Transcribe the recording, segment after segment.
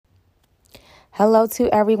Hello to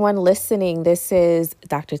everyone listening. This is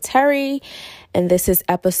Dr. Terry, and this is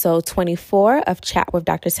episode 24 of Chat with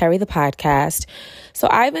Dr. Terry, the podcast. So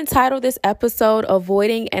I've entitled this episode,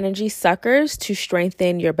 Avoiding Energy Suckers to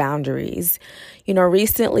Strengthen Your Boundaries.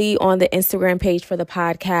 Recently on the Instagram page for the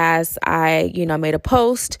podcast, I, made a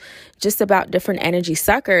post just about different energy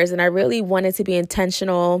suckers, and I really wanted to be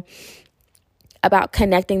intentional about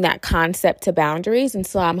connecting that concept to boundaries. And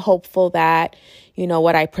so I'm hopeful that,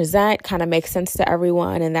 what I present kind of makes sense to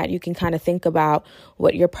everyone and that you can kind of think about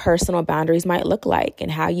what your personal boundaries might look like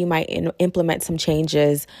and how you might implement some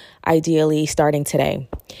changes, ideally starting today.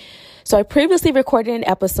 So I previously recorded an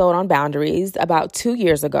episode on boundaries about 2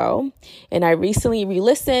 years ago, and I recently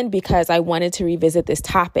re-listened because I wanted to revisit this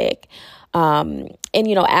topic.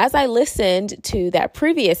 As I listened to that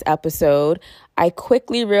previous episode, I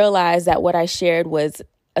quickly realized that what I shared was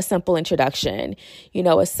a simple introduction,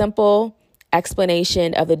 a simple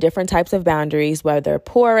explanation of the different types of boundaries, whether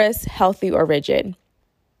porous, healthy, or rigid.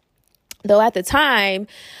 Though at the time,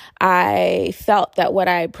 I felt that what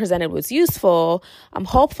I presented was useful, I'm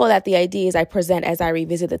hopeful that the ideas I present as I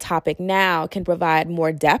revisit the topic now can provide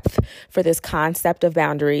more depth for this concept of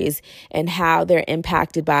boundaries and how they're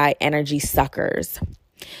impacted by energy suckers.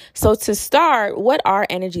 So to start, what are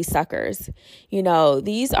energy suckers?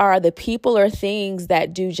 These are the people or things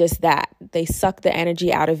that do just that. They suck the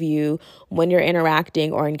energy out of you when you're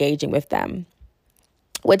interacting or engaging with them.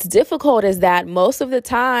 What's difficult is that most of the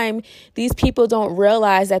time, these people don't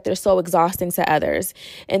realize that they're so exhausting to others,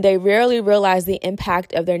 and they rarely realize the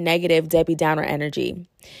impact of their negative Debbie Downer energy.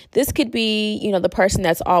 This could be, the person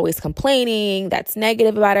that's always complaining, that's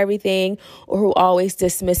negative about everything, or who always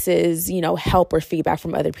dismisses, help or feedback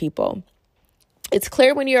from other people. It's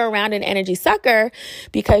clear when you're around an energy sucker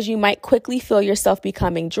because you might quickly feel yourself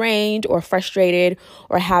becoming drained or frustrated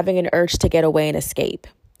or having an urge to get away and escape.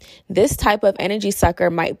 This type of energy sucker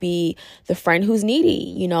might be the friend who's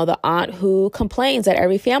needy, the aunt who complains at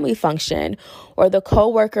every family function, or the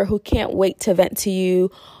coworker who can't wait to vent to you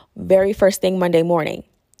very first thing Monday morning.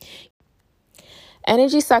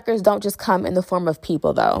 Energy suckers don't just come in the form of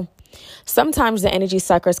people, though. Sometimes the energy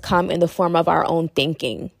suckers come in the form of our own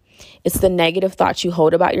thinking. It's the negative thoughts you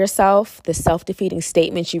hold about yourself, the self-defeating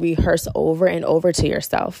statements you rehearse over and over to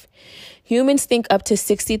yourself. Humans think up to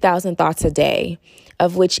 60,000 thoughts a day,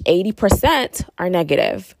 of which 80% are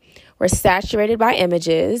negative. We're saturated by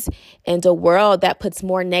images and a world that puts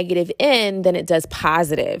more negative in than it does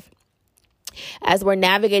positive. As we're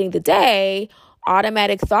navigating the day,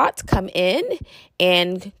 automatic thoughts come in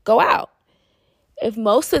and go out. If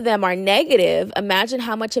most of them are negative, imagine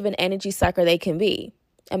how much of an energy sucker they can be.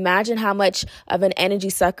 Imagine how much of an energy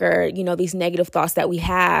sucker, these negative thoughts that we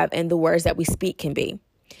have and the words that we speak can be.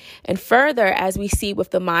 And further, as we see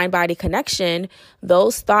with the mind-body connection,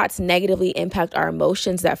 those thoughts negatively impact our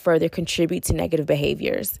emotions that further contribute to negative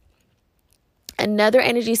behaviors. Another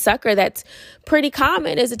energy sucker that's pretty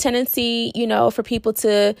common is a tendency, for people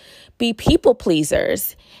to be people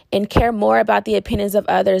pleasers and care more about the opinions of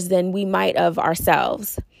others than we might of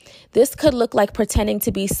ourselves. This could look like pretending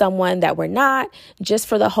to be someone that we're not, just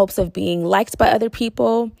for the hopes of being liked by other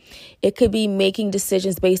people. It could be making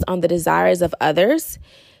decisions based on the desires of others.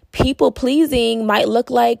 People pleasing might look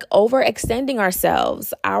like overextending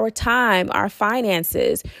ourselves, our time, our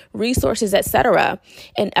finances, resources, etc.,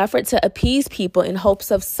 in effort to appease people in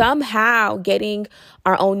hopes of somehow getting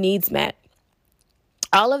our own needs met.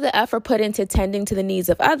 All of the effort put into tending to the needs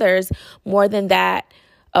of others more than that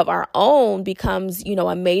of our own becomes,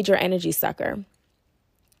 a major energy sucker.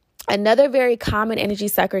 Another very common energy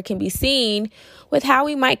sucker can be seen with how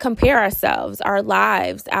we might compare ourselves, our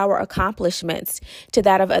lives, our accomplishments to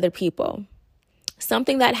that of other people.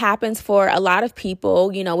 Something that happens for a lot of people,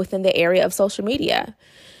 within the area of social media.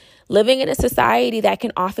 Living in a society that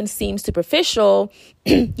can often seem superficial,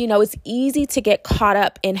 it's easy to get caught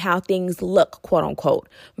up in how things look, quote unquote,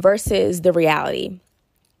 versus the reality.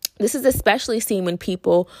 This is especially seen when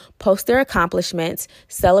people post their accomplishments,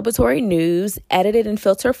 celebratory news, edited and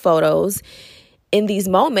filtered photos in these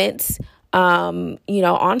moments, on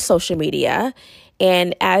social media.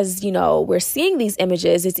 And as, we're seeing these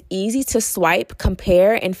images, it's easy to swipe,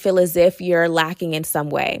 compare, and feel as if you're lacking in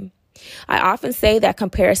some way. I often say that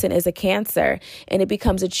comparison is a cancer, and it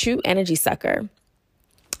becomes a true energy sucker.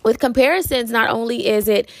 With comparisons, not only is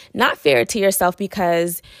it not fair to yourself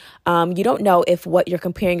because you don't know if what you're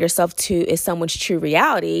comparing yourself to is someone's true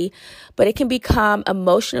reality, but it can become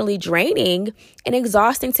emotionally draining and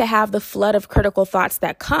exhausting to have the flood of critical thoughts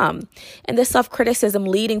that come, and the self-criticism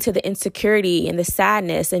leading to the insecurity and the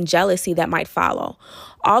sadness and jealousy that might follow,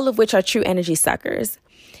 all of which are true energy suckers.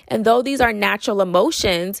 And though these are natural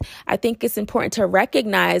emotions, I think it's important to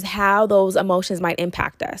recognize how those emotions might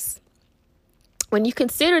impact us. When you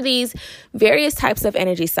consider these various types of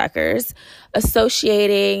energy suckers,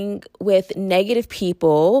 associating with negative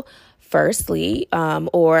people, firstly,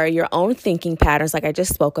 or your own thinking patterns, like I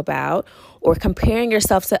just spoke about, or comparing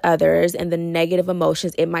yourself to others and the negative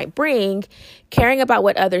emotions it might bring, caring about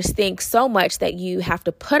what others think so much that you have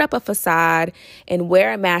to put up a facade and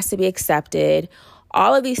wear a mask to be accepted,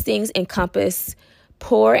 all of these things encompass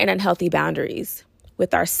poor and unhealthy boundaries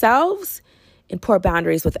with ourselves and poor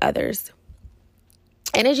boundaries with others.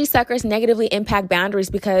 Energy suckers negatively impact boundaries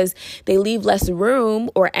because they leave less room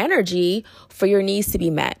or energy for your needs to be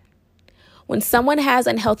met. When someone has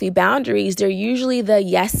unhealthy boundaries, they're usually the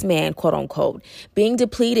yes man, quote unquote, being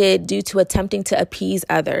depleted due to attempting to appease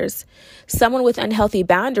others. Someone with unhealthy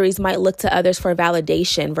boundaries might look to others for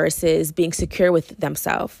validation versus being secure with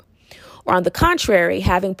themselves. Or on the contrary,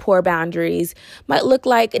 having poor boundaries might look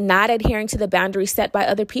like not adhering to the boundaries set by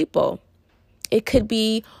other people. It could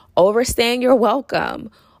be overstaying your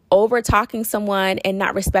welcome, over talking someone and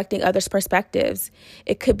not respecting others' perspectives.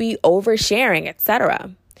 It could be oversharing,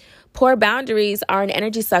 etc. Poor boundaries are an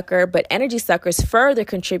energy sucker, but energy suckers further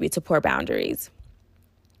contribute to poor boundaries.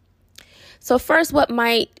 So first, what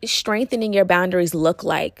might strengthening your boundaries look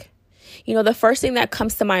like? The first thing that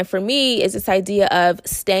comes to mind for me is this idea of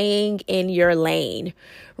staying in your lane,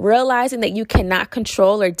 realizing that you cannot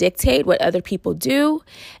control or dictate what other people do,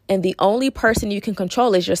 and the only person you can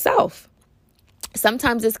control is yourself.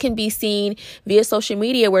 Sometimes this can be seen via social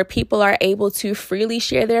media where people are able to freely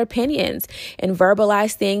share their opinions and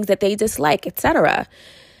verbalize things that they dislike, etc.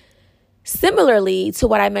 Similarly to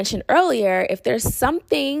what I mentioned earlier, if there's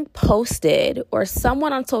something posted or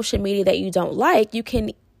someone on social media that you don't like, you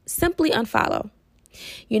can simply unfollow.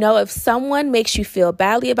 If someone makes you feel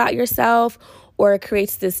badly about yourself or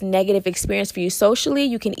creates this negative experience for you socially,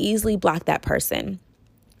 you can easily block that person.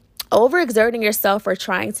 Overexerting yourself or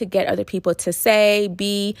trying to get other people to say,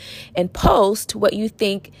 be, and post what you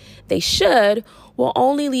think they should will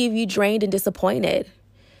only leave you drained and disappointed.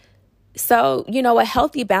 So, a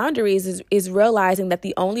healthy boundaries is realizing that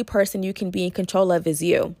the only person you can be in control of is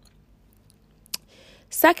you.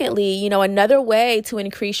 Secondly, another way to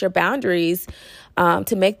increase your boundaries,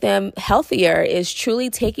 to make them healthier, is truly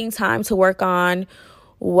taking time to work on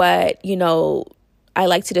what, I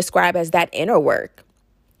like to describe as that inner work.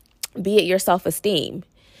 Be it your self-esteem,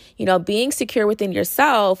 being secure within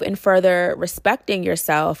yourself and further respecting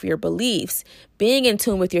yourself, your beliefs, being in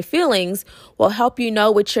tune with your feelings will help you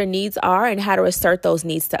know what your needs are and how to assert those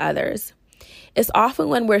needs to others. It's often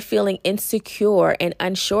when we're feeling insecure and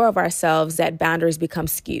unsure of ourselves that boundaries become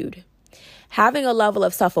skewed. Having a level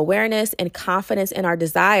of self-awareness and confidence in our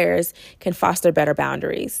desires can foster better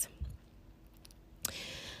boundaries.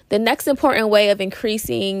 The next important way of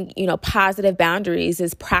increasing, positive boundaries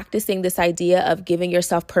is practicing this idea of giving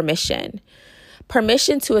yourself permission.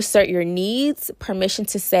 Permission to assert your needs, permission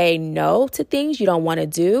to say no to things you don't want to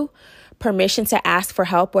do, permission to ask for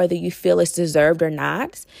help whether you feel it's deserved or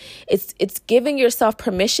not. It's giving yourself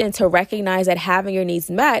permission to recognize that having your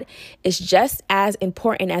needs met is just as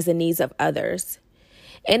important as the needs of others.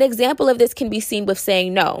 An example of this can be seen with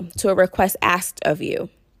saying no to a request asked of you.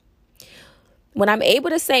 When I'm able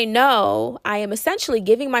to say no, I am essentially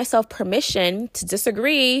giving myself permission to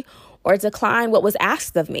disagree or decline what was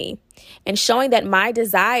asked of me, and showing that my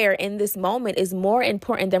desire in this moment is more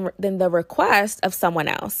important than the request of someone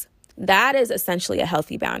else. That is essentially a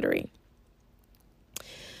healthy boundary.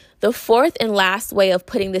 The fourth and last way of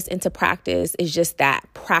putting this into practice is just that,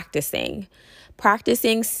 practicing.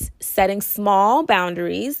 Practicing setting small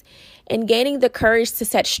boundaries and gaining the courage to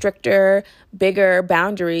set stricter, bigger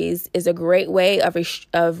boundaries is a great way of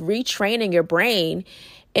retraining your brain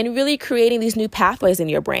and really creating these new pathways in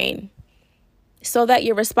your brain so that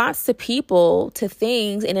your response to people, to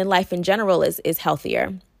things, and in life in general is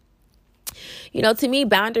healthier. To me,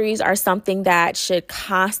 boundaries are something that should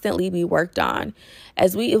constantly be worked on.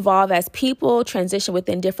 As we evolve as people, transition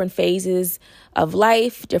within different phases of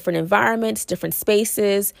life, different environments, different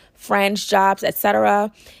spaces, friends, jobs,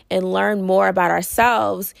 etc., and learn more about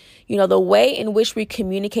ourselves, the way in which we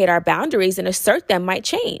communicate our boundaries and assert them might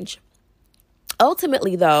change.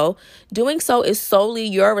 Ultimately, though, doing so is solely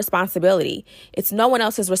your responsibility. It's no one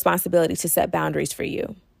else's responsibility to set boundaries for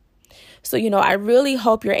you. So, I really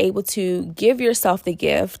hope you're able to give yourself the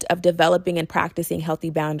gift of developing and practicing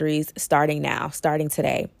healthy boundaries starting now, starting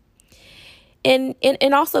today. And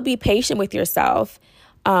also be patient with yourself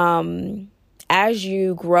as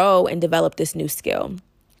you grow and develop this new skill.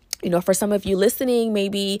 For some of you listening,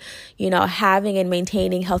 maybe, having and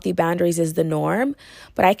maintaining healthy boundaries is the norm.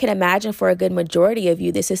 But I can imagine for a good majority of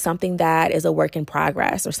you, this is something that is a work in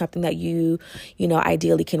progress or something that you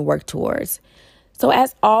ideally can work towards. So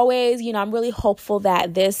as always, I'm really hopeful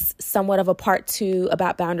that this somewhat of a part 2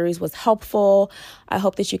 about boundaries was helpful. I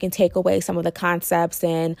hope that you can take away some of the concepts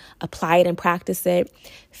and apply it and practice it.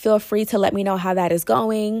 Feel free to let me know how that is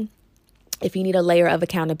going. If you need a layer of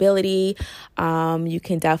accountability, you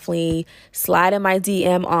can definitely slide in my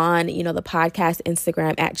DM on, the podcast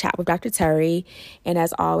Instagram at Chat with Dr. Terry. And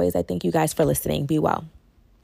as always, I thank you guys for listening. Be well.